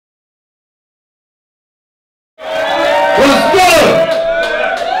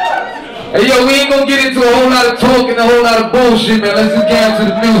Hey yo, we ain't gonna get into a whole lot of talking, a whole lot of bullshit, man. Let's just get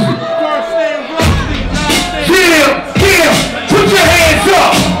into the music. Yeah, put your hands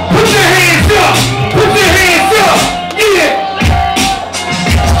up, put your hands up, put your hands up, yeah.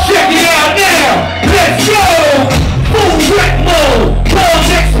 Check it out now, let's go. Full wreck mode, bombs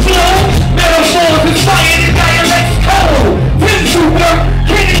explode, metaphors inspired and dialects cold. Pencil work,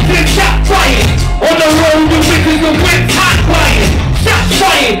 cannons and shot fired. On the road, the witches will win hot fire. Shots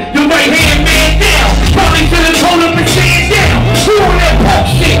fired, your right hand man down. Probably should've told him to stand down. Who on that punk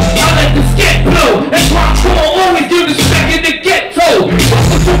shit? I let the skit blow. That's why I'm gonna always give respect in the ghetto. Fuck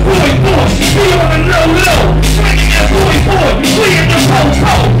with your boy, be on the low. Swinging that boy, clearing the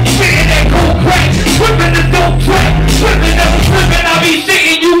po-po. Spitting that cold crack, whipping the dope track. Whipping up and flipping, I be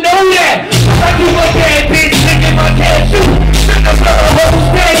shitting, you know that. I do my bad bitch, licking my cashew. Send the blood holes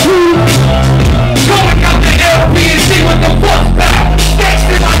tattoo. Going out the LP and see what the fuck's back. Stacks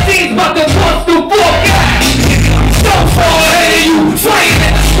in my jeans, about to bust the fuck out. So far ahead of you, flying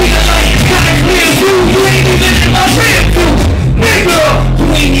at the speed of light. Kinda clear view, you ain't even in my rear view. Nigga, you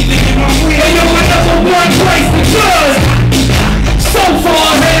ain't even in my rear view. Yo, another one place to judge. So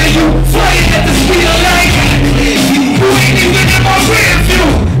far ahead of you, flying at the speed of light. You ain't even in my rear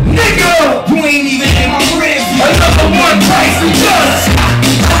view. Nigga, you ain't even in my rear view. Another one place to judge.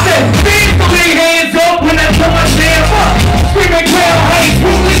 I said, big three hands up when I put my damn up. Screaming crowd heights,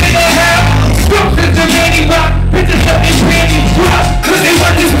 ruling in the house. Scoops is the manny rock, bitches up in panties drop. Cause they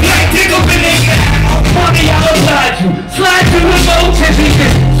want this black dick up in their mouth. Money, I'll oblige you. Slide you with no tizzy,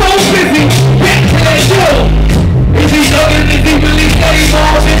 so busy, back to that door. Is he thugging? Is he really steady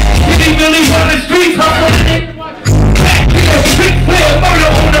marvin? Is he really run the streets, hustling it? Back to that big player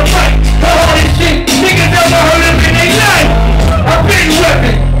murder on the right. The hardest shit, niggas never heard of in their life. I've been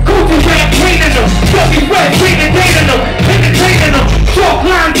weapon, Gucci rap cleaning them, Ducky rap cleaning them, entertaining them, chalk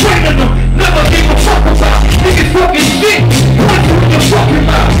line training them. Never give a fuck about niggas talking shit. Punch you in your fucking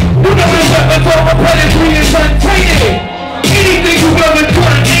mouth. You know the weapons on my pedigree is untainted. Anything you ever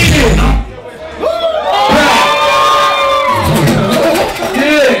done, ain't it?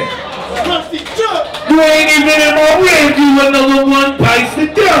 Yeah. Rustie Juxx. You ain't even in my rear view. Another one bites the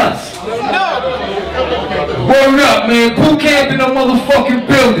dust. Word up, man. Pool camp in the motherfucking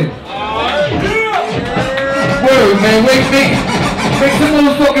building. Word, man. Make some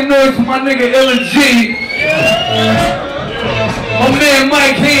motherfucking noise for my nigga L&G. My man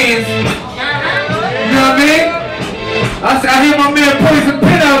Mike Hands. You know what I mean? I hear my man Poison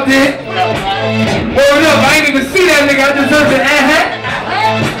Pin out there. Word up, I ain't even see that nigga. I just heard the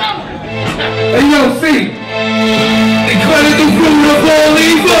Hey yo, see. Declare the root of all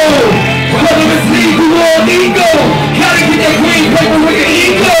evil. Whether it's legal or illegal. Gotta get that green paper with your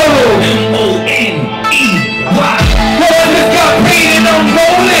ego. M-O-N-E-Y. Boy, this got pain and I'm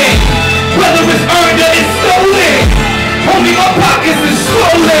rolling. Whether it's earned or it's stolen. Homie, my pockets is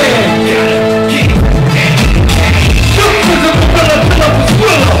swollen. Shook was a gorilla, pull up a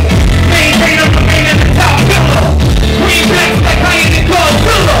squirrel. Maintain up the main at the top pillar. Green backs like higher than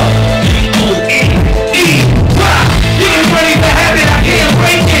Godzilla. M-O-N-E-Y. Getting ready to have it, I can't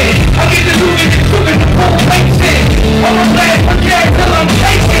break it. I get the moving and cooking the whole place in. I'm a blast for gas till I'm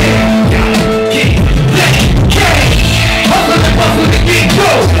taking. Get that cash. Hustle and bustle to get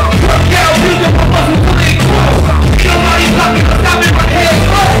gold. Work out, build up my muscle till they grow. Nobody's locking us out in my head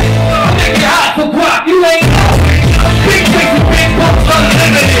slow. I'm making hot for guap, you ain't know. Big faces, big bumps,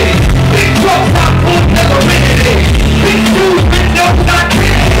 unlimited. Big trucks, top foot, never rented it. Big shoes, big nose, not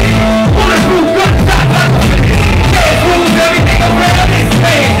kidding.